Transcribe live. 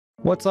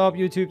What's up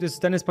YouTube, this is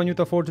Dennis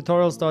Panuta for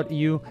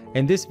tutorials.eu.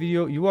 In this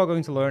video you are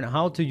going to learn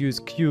how to use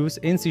queues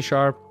in C#,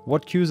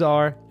 what queues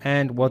are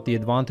and what the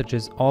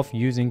advantages of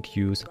using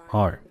queues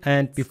are.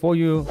 And before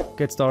you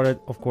get started,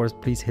 of course,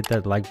 please hit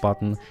that like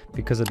button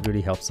because it really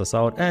helps us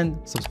out, and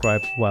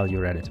subscribe while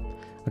you're at it.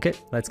 Okay,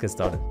 let's get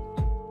started.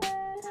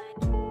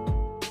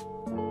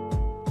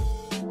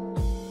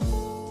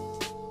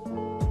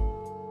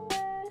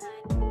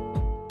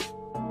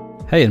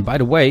 Hey, and by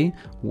the way,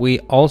 we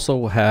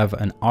also have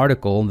an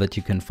article that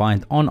you can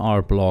find on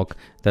our blog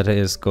that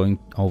is going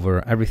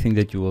over everything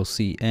that you will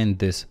see in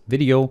this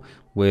video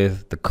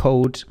with the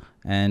code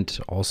and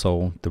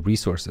also the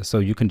resources. So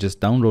you can just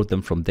download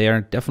them from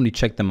there. Definitely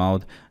check them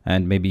out,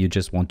 and maybe you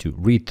just want to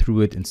read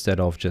through it instead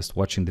of just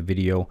watching the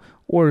video,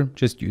 or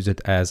just use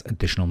it as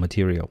additional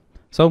material.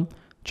 So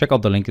check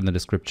out the link in the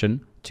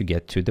description to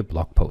get to the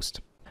blog post.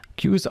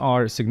 Queues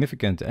are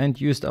significant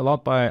and used a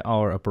lot by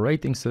our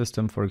operating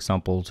system, for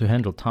example, to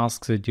handle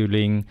task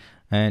scheduling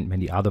and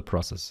many other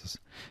processes.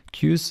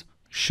 Queues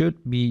should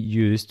be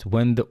used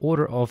when the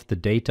order of the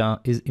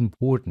data is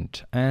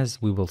important,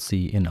 as we will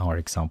see in our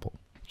example.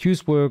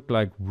 Queues work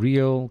like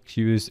real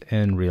queues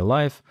in real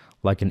life,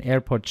 like an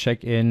airport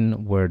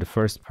check-in where the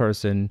first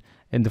person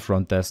in the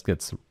front desk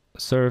gets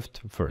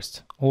served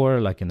first, or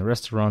like in a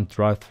restaurant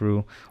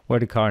drive-through where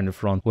the car in the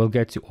front will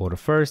get to order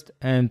first,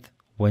 and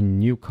when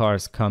new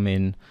cars come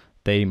in,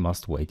 they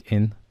must wait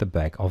in the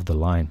back of the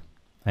line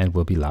and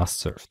will be last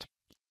served.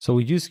 So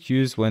we use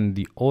queues when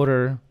the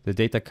order the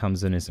data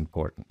comes in is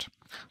important.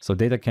 So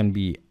data can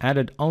be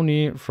added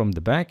only from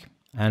the back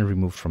and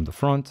removed from the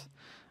front,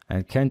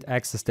 and can't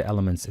access the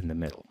elements in the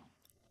middle.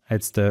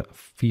 It's the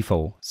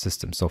FIFO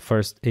system, so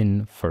first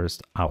in,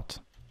 first out.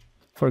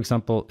 For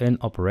example, in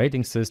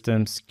operating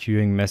systems,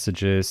 queuing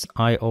messages,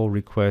 I/O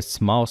requests,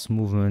 mouse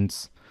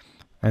movements,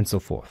 and so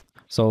forth.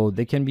 So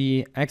they can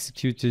be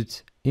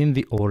executed in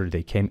the order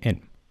they came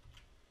in.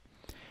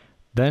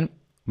 Then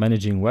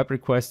managing web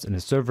requests in a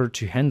server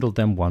to handle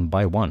them one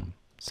by one.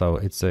 So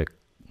it's a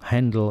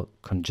handle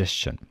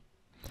congestion.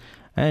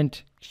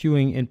 And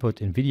queuing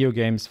input in video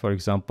games, for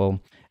example,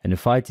 in a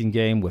fighting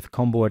game with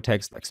combo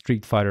attacks like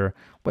Street Fighter,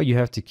 where you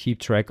have to keep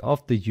track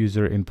of the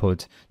user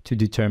input to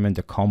determine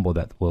the combo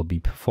that will be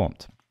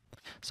performed.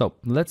 So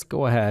let's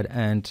go ahead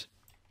and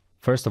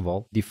first of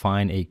all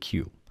define a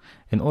queue.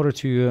 In order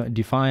to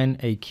define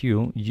a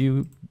queue,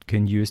 you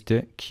can use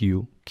the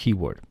queue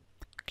keyword.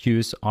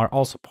 Queues are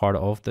also part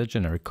of the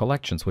generic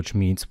collections, which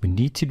means we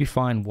need to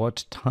define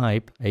what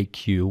type a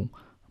queue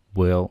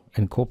will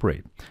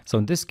incorporate. So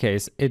in this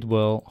case, it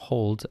will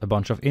hold a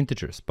bunch of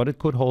integers, but it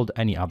could hold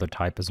any other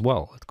type as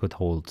well. It could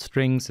hold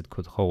strings, it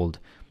could hold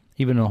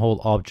even a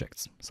whole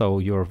objects. So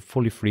you're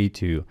fully free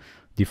to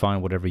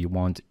define whatever you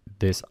want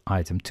this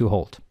item to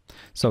hold.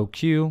 So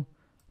queue,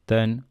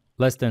 then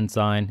less than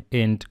sign,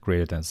 int,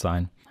 greater than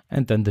sign,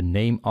 and then the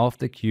name of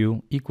the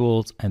queue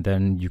equals, and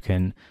then you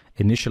can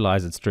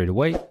initialize it straight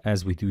away,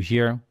 as we do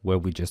here, where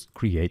we just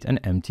create an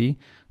empty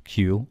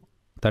queue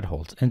that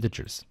holds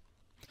integers.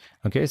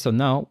 Okay, so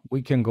now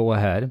we can go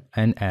ahead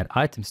and add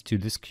items to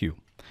this queue.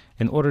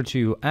 In order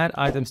to add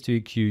items to a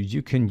queue,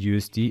 you can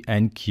use the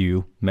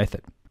Enqueue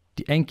method.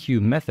 The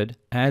Enqueue method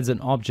adds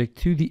an object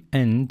to the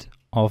end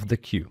of the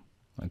queue.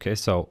 Okay,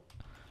 so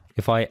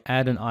if I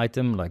add an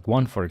item like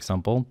 1, for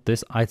example,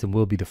 this item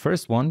will be the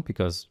first one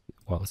because,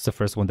 well, it's the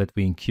first one that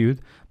we enqueued,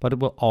 but it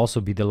will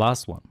also be the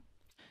last one.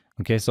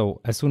 Okay,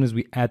 so as soon as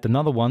we add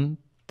another one,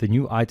 the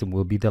new item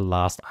will be the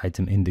last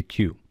item in the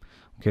queue.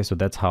 Okay, so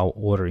that's how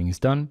ordering is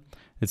done.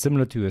 It's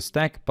similar to a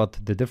stack, but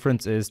the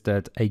difference is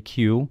that a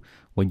queue,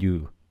 when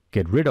you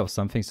get rid of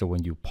something, so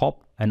when you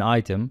pop an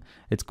item,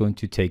 it's going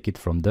to take it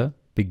from the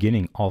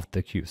beginning of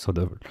the queue. So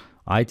the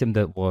item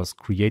that was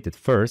created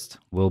first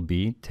will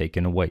be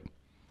taken away,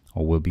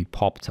 or will be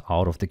popped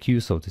out of the queue,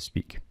 so to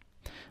speak.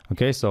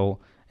 Okay, so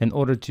in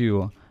order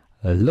to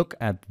look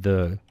at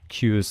the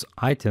queue's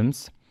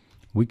items,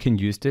 we can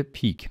use the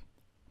peek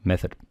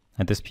method.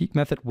 And this peek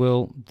method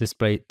will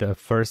display the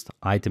first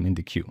item in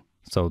the queue,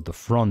 so the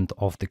front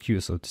of the queue,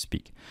 so to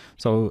speak.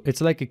 So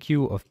it's like a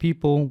queue of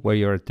people where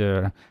you're at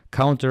the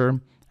counter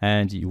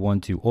and you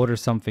want to order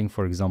something,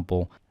 for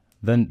example.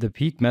 Then the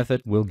peek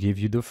method will give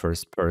you the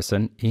first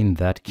person in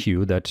that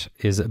queue that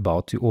is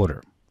about to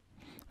order.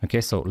 Okay,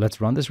 so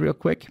let's run this real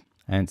quick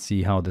and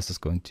see how this is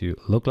going to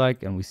look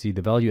like. And we see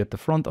the value at the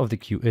front of the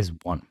queue is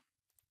 1.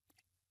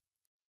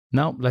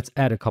 Now let's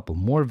add a couple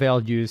more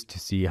values to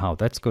see how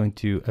that's going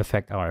to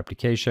affect our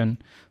application.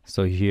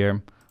 So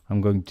here I'm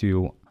going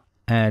to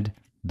add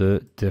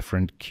the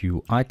different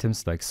queue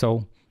items like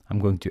so. I'm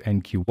going to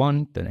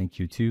Enqueue1, then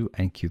Enqueue2,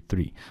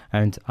 Enqueue3.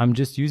 And I'm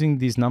just using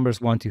these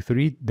numbers 1, 2,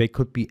 3. They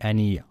could be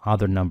any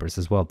other numbers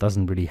as well. It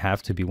doesn't really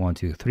have to be 1,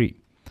 2, 3.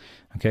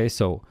 Okay,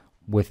 so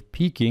with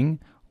peeking,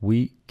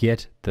 we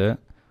get the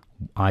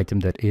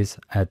item that is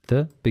at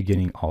the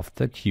beginning of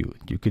the queue.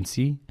 You can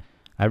see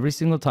every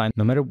single time,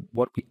 no matter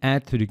what we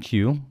add to the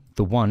queue,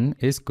 the 1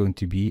 is going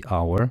to be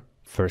our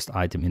first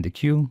item in the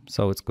queue.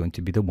 So it's going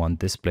to be the one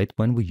displayed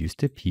when we use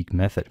the peek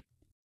method.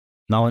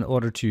 Now, in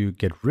order to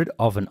get rid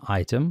of an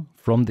item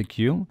from the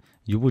queue,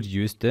 you would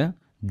use the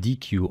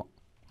Dequeue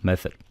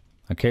method.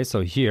 Okay,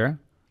 so here,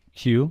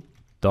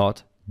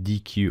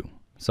 queue.dequeue.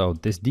 So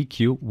this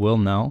Dequeue will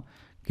now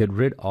get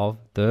rid of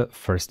the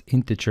first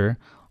integer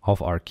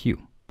of our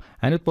queue.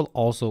 And it will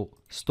also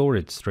store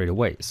it straight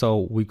away.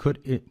 So we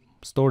could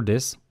store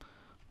this.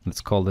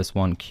 Let's call this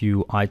one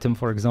queue item,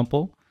 for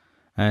example.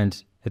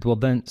 And it will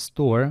then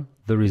store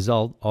the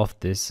result of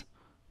this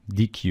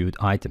dequeued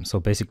item. So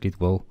basically it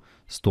will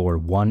store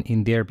 1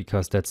 in there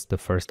because that's the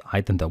first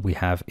item that we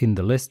have in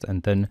the list,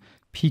 and then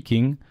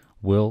peeking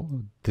will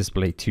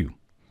display 2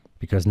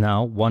 because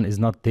now 1 is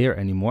not there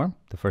anymore.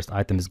 The first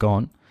item is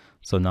gone.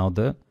 So now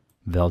the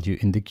value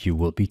in the queue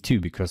will be 2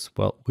 because,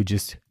 well, we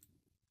just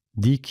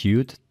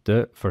dequeued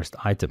the first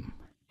item.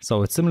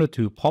 So it's similar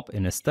to pop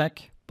in a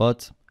stack,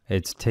 but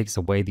it takes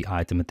away the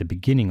item at the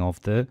beginning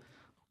of the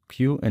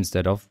queue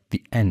instead of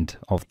the end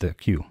of the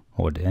queue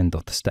or the end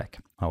of the stack,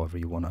 however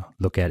you want to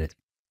look at it.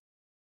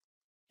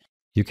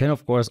 You can,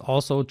 of course,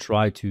 also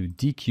try to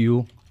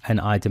dequeue an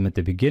item at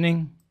the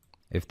beginning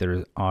if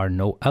there are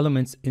no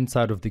elements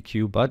inside of the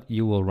queue, but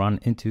you will run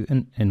into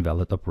an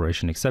invalid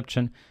operation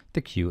exception.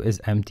 The queue is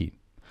empty.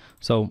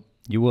 So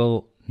you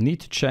will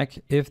need to check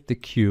if the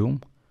queue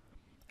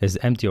is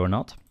empty or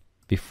not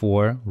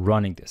before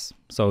running this.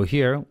 So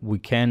here we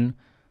can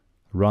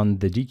run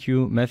the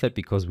dequeue method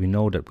because we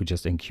know that we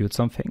just enqueued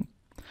something.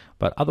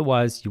 But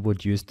otherwise, you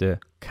would use the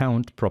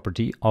count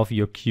property of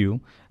your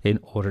queue in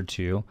order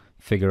to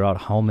figure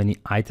out how many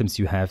items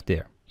you have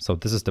there. So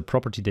this is the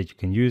property that you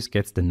can use,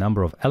 gets the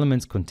number of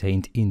elements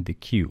contained in the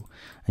queue.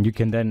 And you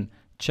can then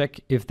check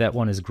if that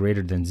one is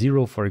greater than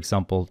 0, for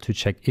example, to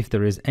check if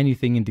there is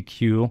anything in the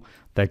queue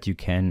that you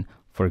can,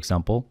 for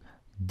example,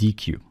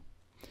 dequeue.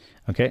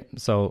 Okay,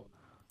 so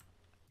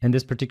in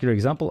this particular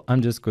example,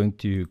 I'm just going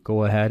to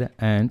go ahead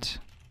and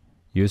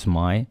use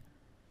my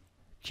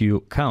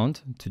queue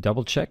count to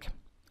double check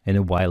in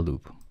a while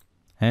loop.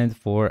 And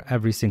for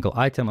every single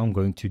item, I'm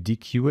going to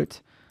dequeue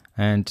it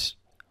and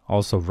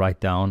also write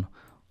down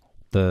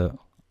the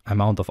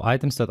amount of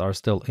items that are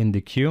still in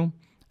the queue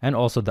and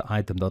also the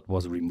item that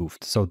was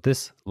removed. So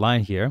this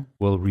line here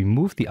will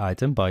remove the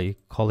item by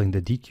calling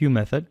the dequeue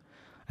method.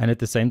 And at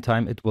the same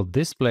time, it will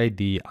display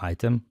the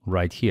item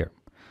right here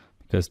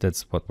because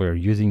that's what we're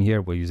using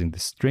here. We're using the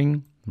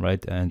string,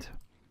 right? And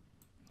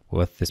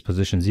with this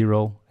position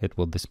 0, it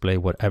will display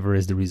whatever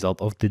is the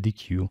result of the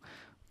dequeue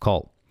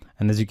call.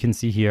 And as you can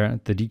see here,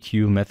 the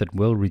dequeue method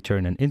will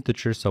return an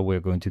integer, so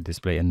we're going to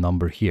display a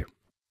number here.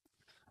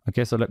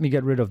 Okay, so let me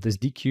get rid of this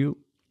dequeue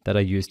that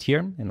I used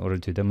here in order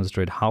to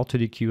demonstrate how to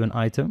dequeue an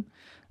item.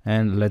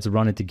 And let's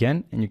run it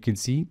again, and you can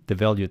see the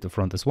value at the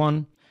front is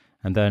 1.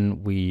 And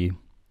then we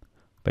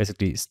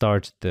basically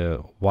start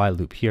the while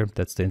loop here.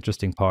 That's the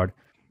interesting part.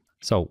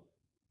 So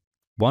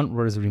 1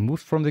 was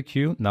removed from the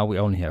queue, now we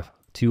only have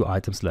 2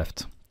 items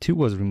left. 2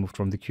 was removed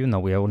from the queue, now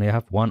we only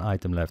have 1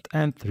 item left.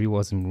 And 3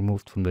 was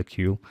removed from the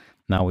queue,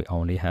 now we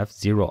only have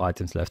 0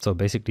 items left. So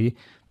basically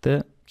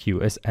the queue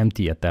is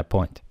empty at that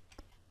point.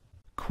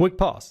 Quick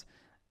pause.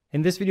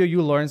 In this video,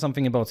 you learn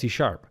something about C#.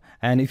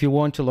 And if you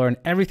want to learn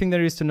everything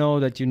there is to know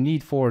that you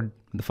need for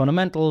the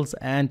fundamentals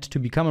and to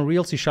become a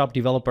real C#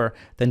 developer,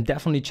 then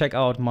definitely check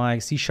out my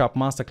C#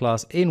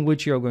 masterclass in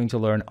which you're going to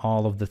learn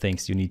all of the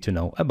things you need to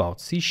know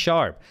about C#.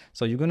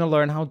 So you're going to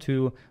learn how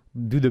to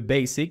do the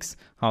basics,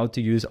 how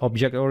to use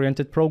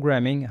object-oriented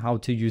programming, how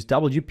to use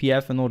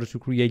WPF in order to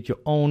create your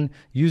own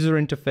user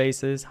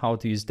interfaces, how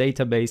to use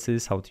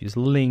databases, how to use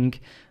LINQ,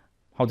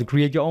 how to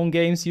create your own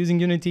games using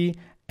Unity,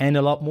 and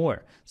a lot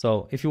more.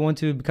 So if you want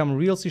to become a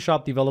real C#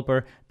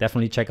 developer,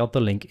 definitely check out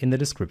the link in the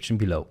description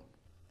below.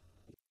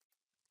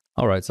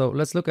 All right, so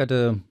let's look at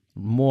a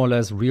more or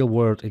less real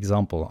world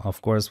example.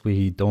 Of course,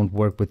 we don't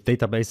work with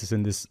databases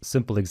in this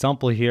simple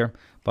example here,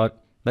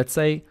 but let's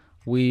say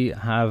we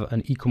have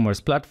an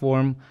e-commerce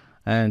platform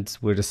and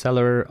we're the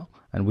seller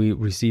and we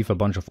receive a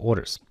bunch of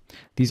orders.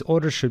 These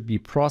orders should be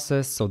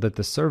processed so that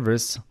the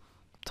service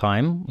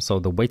time, so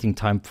the waiting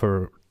time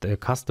for the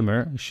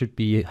customer, should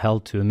be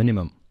held to a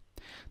minimum.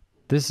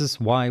 This is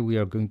why we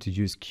are going to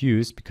use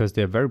queues, because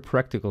they're very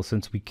practical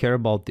since we care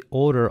about the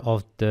order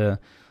of the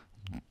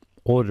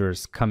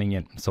orders coming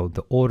in. So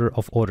the order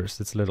of orders,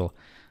 it's a little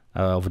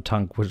of a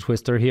tongue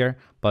twister here,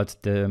 but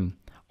the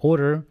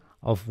order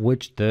of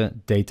which the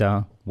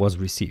data was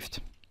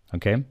received.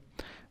 Okay.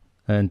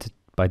 And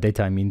by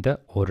data, I mean the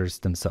orders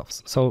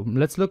themselves. So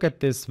let's look at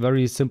this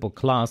very simple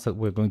class that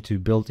we're going to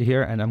build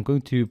here. And I'm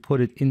going to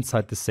put it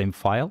inside the same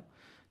file.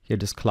 Here,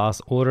 this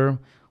class order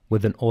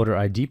with an order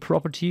ID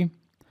property,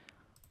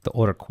 the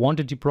order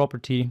quantity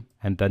property,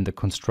 and then the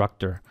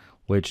constructor,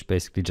 which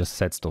basically just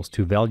sets those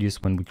 2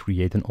 values when we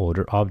create an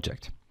order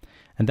object.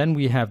 And then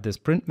we have this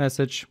print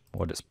message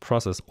or this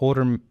process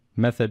order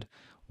method,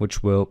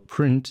 which will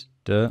print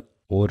the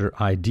order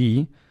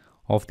ID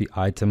of the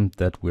item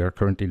that we are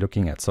currently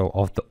looking at. So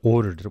of the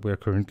order that we are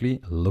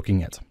currently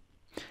looking at.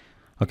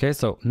 Okay,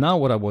 so now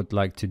what I would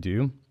like to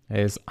do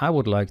is I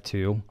would like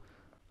to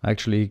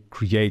actually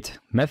create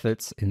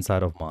methods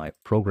inside of my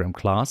program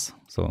class.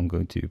 So I'm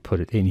going to put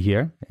it in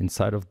here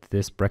inside of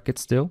this bracket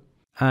still.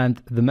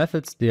 And the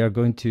methods, they are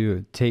going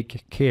to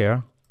take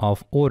care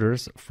of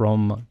orders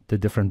from the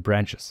different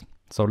branches.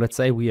 So let's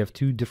say we have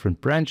two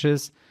different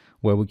branches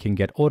where we can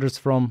get orders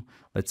from.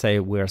 Let's say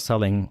we're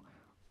selling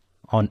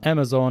on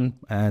Amazon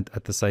and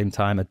at the same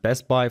time at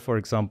Best Buy, for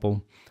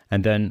example,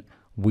 and then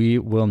we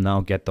will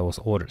now get those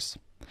orders.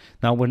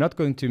 Now we're not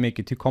going to make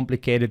it too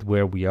complicated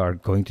where we are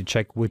going to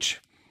check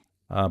which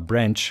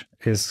branch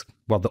is,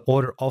 well, the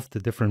order of the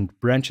different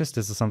branches.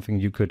 This is something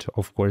you could,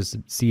 of course,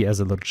 see as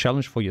a little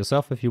challenge for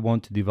yourself if you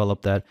want to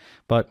develop that.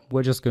 But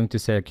we're just going to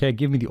say, okay,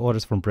 give me the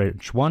orders from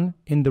branch 1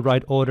 in the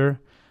right order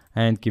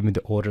and give me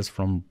the orders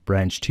from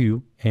branch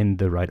 2 in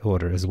the right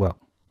order as well.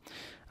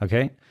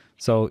 Okay,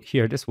 so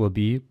here this will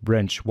be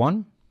branch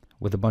 1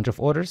 with a bunch of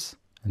orders,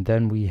 and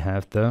then we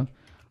have the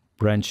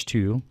branch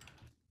 2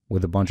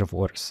 with a bunch of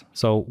orders.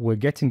 So we're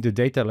getting the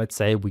data. Let's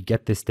say we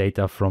get this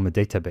data from a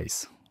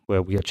database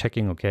where we are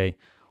checking, okay,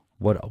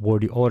 what were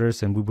the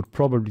orders, and we would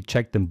probably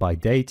check them by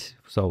date.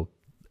 So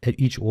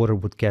each order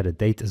would get a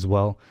date as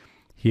well.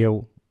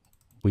 Here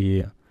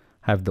we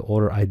have the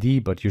order ID,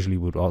 but usually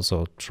we would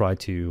also try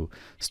to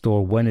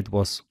store when it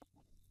was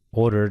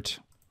ordered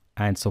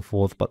and so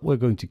forth, but we're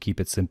going to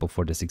keep it simple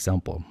for this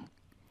example.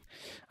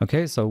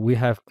 Okay, so we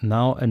have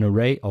now an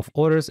array of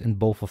orders in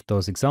both of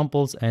those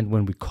examples, and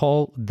when we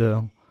call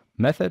the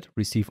method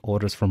receive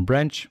orders from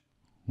branch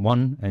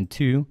 1 and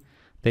 2,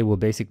 they will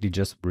basically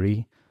just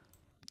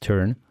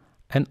return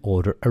an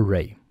order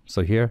array.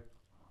 So here,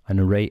 an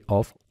array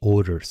of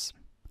orders.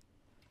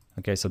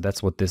 Okay, so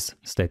that's what this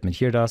statement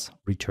here does,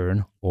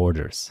 return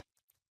orders.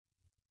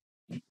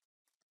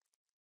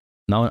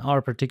 Now in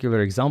our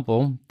particular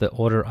example, the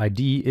order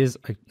ID is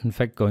in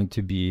fact going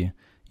to be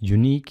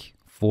unique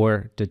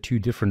for the two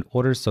different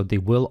orders, so they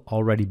will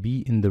already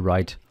be in the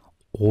right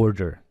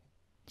order,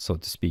 so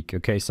to speak.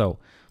 Okay, so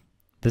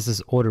this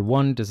is order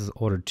 1, this is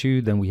order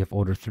 2, then we have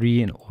order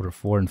 3 and order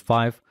 4 and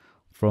 5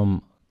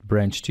 from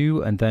branch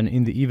 2, and then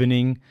in the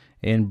evening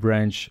in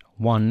branch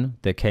 1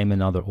 there came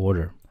another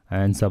order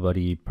and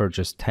somebody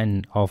purchased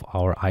 10 of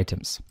our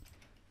items.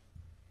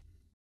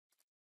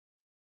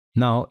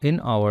 Now in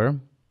our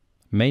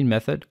main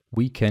method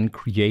we can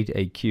create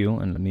a queue,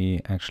 and let me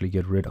actually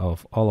get rid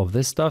of all of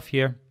this stuff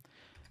here.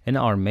 In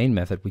our main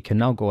method we can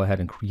now go ahead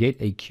and create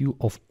a queue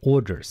of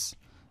orders.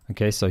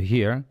 Okay, so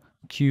here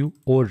queue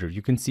order,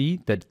 you can see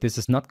that this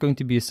is not going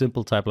to be a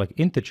simple type like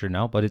integer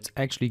now, but it's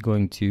actually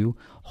going to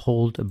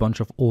hold a bunch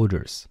of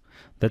orders.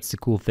 That's the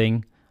cool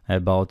thing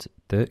about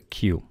the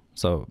queue.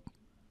 So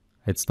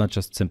it's not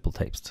just simple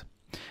text.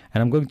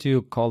 And I'm going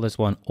to call this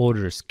one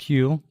orders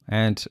queue,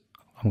 and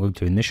I'm going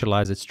to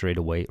initialize it straight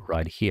away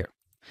right here.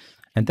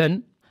 And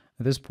then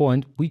at this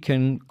point we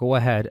can go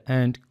ahead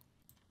and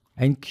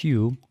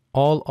enqueue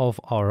all of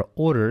our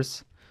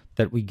orders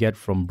that we get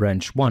from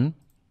branch 1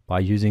 by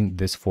using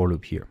this for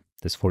loop here,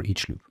 this for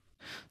each loop.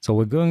 So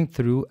we're going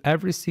through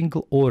every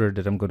single order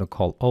that I'm going to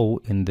call O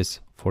in this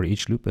for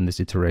each loop, in this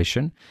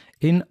iteration,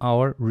 in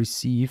our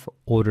receive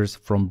orders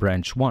from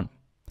branch 1.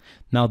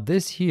 Now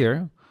this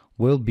here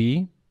will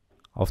be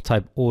of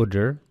type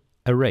order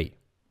array.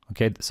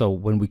 Okay, so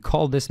when we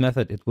call this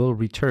method, it will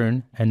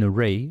return an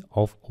array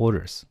of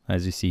orders,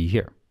 as you see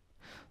here.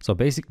 So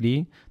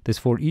basically, this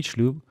for each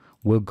loop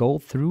will go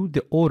through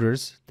the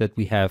orders that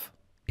we have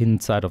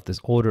inside of this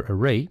order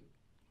array,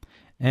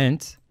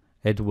 and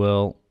it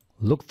will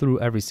look through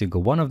every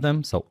single one of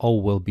them. So O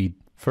will be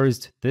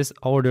first this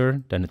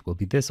order, then it will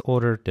be this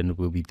order, then it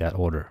will be that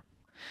order.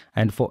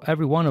 And for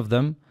every one of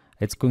them,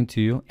 it's going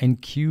to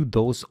enqueue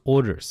those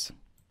orders.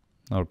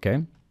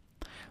 Okay,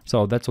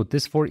 so that's what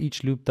this for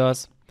each loop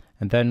does.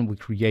 And then we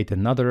create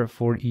another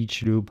for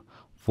each loop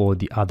for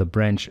the other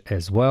branch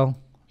as well.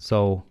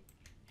 So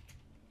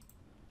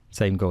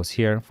same goes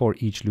here for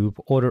each loop,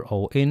 order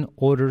O in,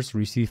 orders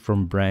received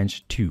from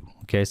branch 2.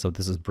 Okay, so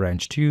this is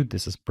branch 2,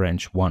 this is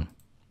branch 1.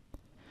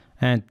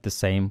 And the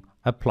same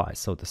applies,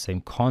 so the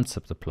same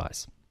concept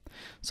applies.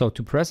 So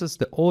to process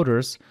the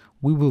orders,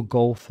 we will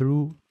go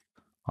through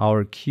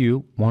our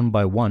queue one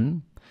by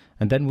one,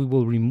 and then we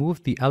will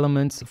remove the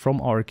elements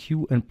from our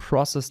queue and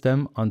process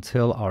them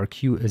until our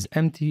queue is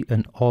empty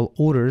and all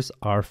orders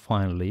are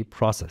finally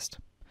processed.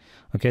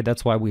 Okay,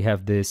 that's why we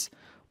have this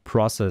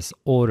process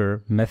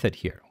order method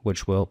here,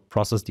 which will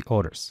process the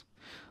orders.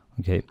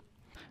 Okay,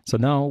 so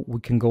now we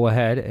can go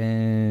ahead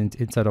and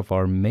inside of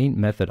our main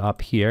method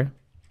up here,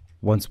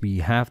 once we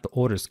have the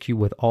orders queue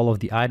with all of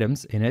the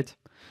items in it,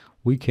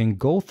 we can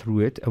go through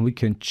it and we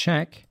can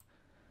check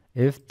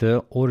if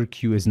the order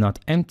queue is not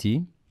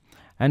empty.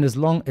 And as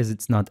long as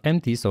it's not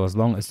empty, so as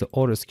long as the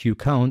orders queue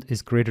count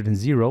is greater than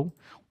 0,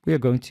 we are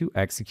going to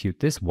execute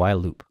this while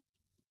loop.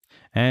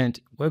 And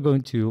we're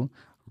going to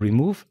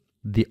remove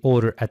the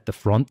order at the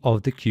front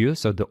of the queue,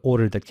 so the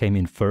order that came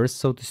in first,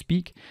 so to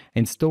speak,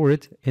 and store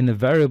it in a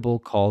variable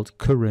called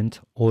current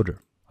order.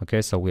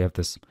 Okay, so we have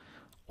this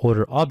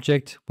order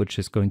object, which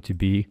is going to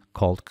be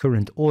called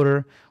current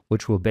order,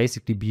 which will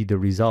basically be the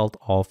result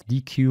of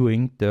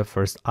dequeuing the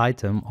first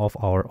item of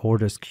our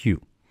orders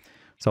queue.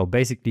 So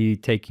basically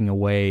taking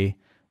away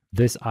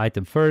this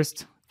item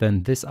first,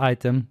 then this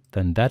item,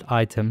 then that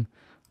item,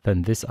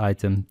 then this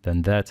item,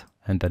 then that,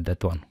 and then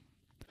that one.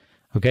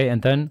 Okay,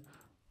 and then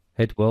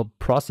it will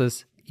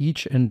process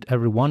each and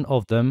every one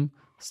of them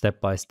step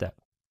by step.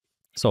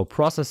 So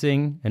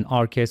processing in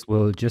our case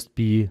will just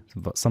be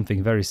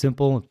something very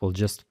simple. It will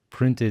just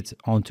print it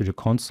onto the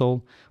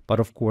console. But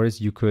of course,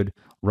 you could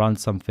run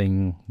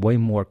something way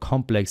more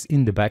complex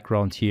in the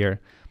background here.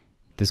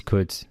 This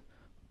could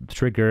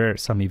trigger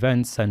some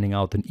events, sending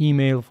out an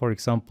email, for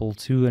example,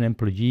 to an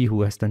employee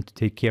who has then to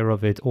take care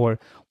of it, or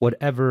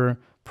whatever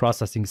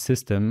processing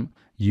system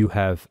you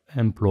have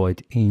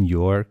employed in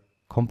your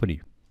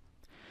company.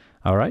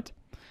 All right.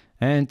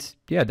 And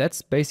yeah,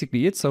 that's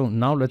basically it. So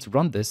now let's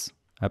run this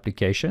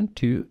application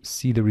to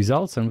see the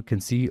results, and we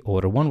can see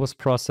order 1 was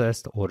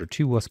processed, order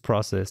 2 was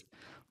processed,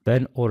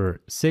 then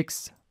order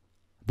 6,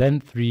 then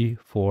 3,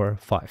 4,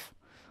 5.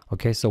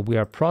 Okay, so we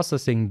are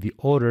processing the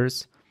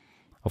orders,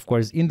 of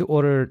course, in the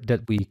order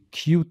that we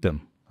queued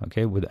them.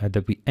 Okay,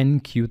 that we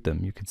enqueued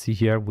them. You can see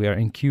here we are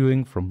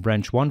enqueuing from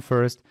branch 1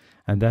 first,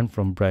 and then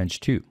from branch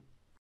 2.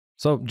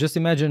 So just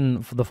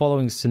imagine the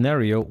following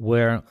scenario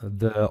where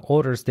the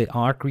orders, they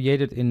are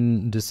created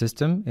in the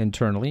system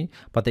internally,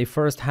 but they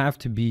first have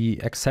to be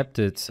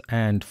accepted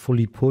and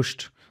fully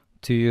pushed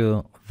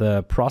to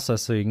the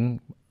processing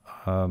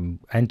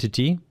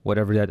entity,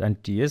 whatever that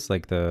entity is,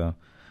 like the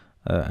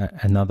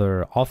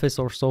another office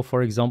or so,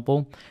 for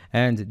example,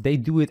 and they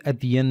do it at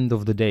the end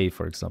of the day,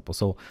 for example.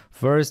 So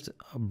first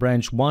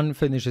branch 1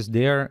 finishes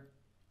their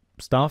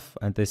stuff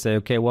and they say,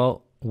 okay,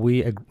 well,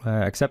 we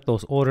accept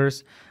those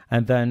orders,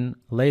 and then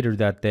later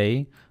that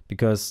day,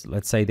 because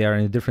let's say they are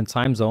in a different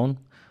time zone,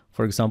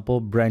 for example,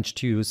 branch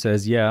 2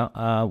 says,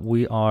 yeah,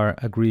 we are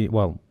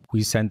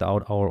we send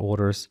out our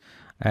orders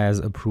as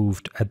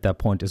approved at that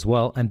point as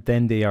well, and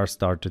then they are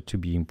started to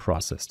being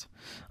processed.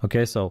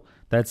 Okay, so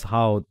that's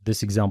how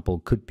this example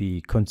could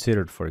be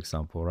considered, for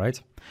example,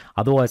 right?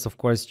 Otherwise, of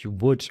course, you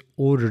would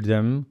order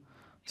them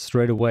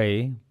straight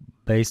away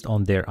based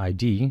on their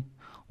ID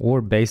or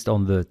based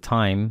on the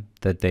time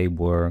that they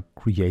were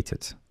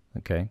created.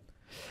 Okay.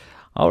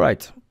 All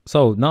right.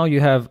 So now you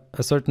have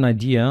a certain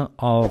idea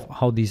of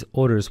how these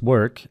orders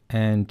work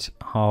and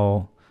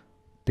how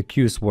the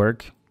queues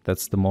work.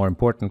 That's the more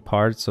important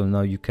part. So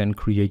now you can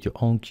create your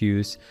own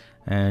queues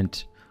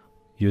and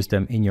use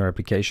them in your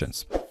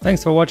applications.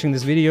 Thanks for watching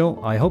this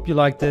video. I hope you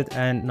liked it,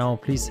 and now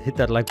please hit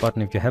that like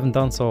button if you haven't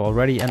done so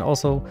already, and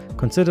also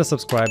consider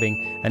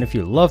subscribing. And if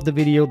you loved the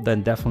video,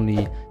 then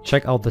definitely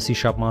check out the C#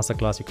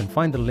 Masterclass. You can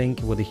find the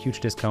link with a huge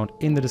discount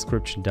in the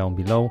description down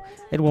below.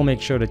 It will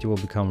make sure that you will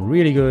become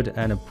really good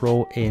and a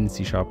pro in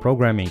C#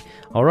 programming.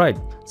 All right,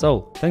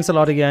 so thanks a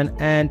lot again,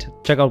 and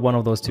check out one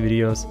of those 2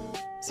 videos.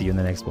 See you in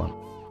the next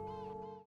one.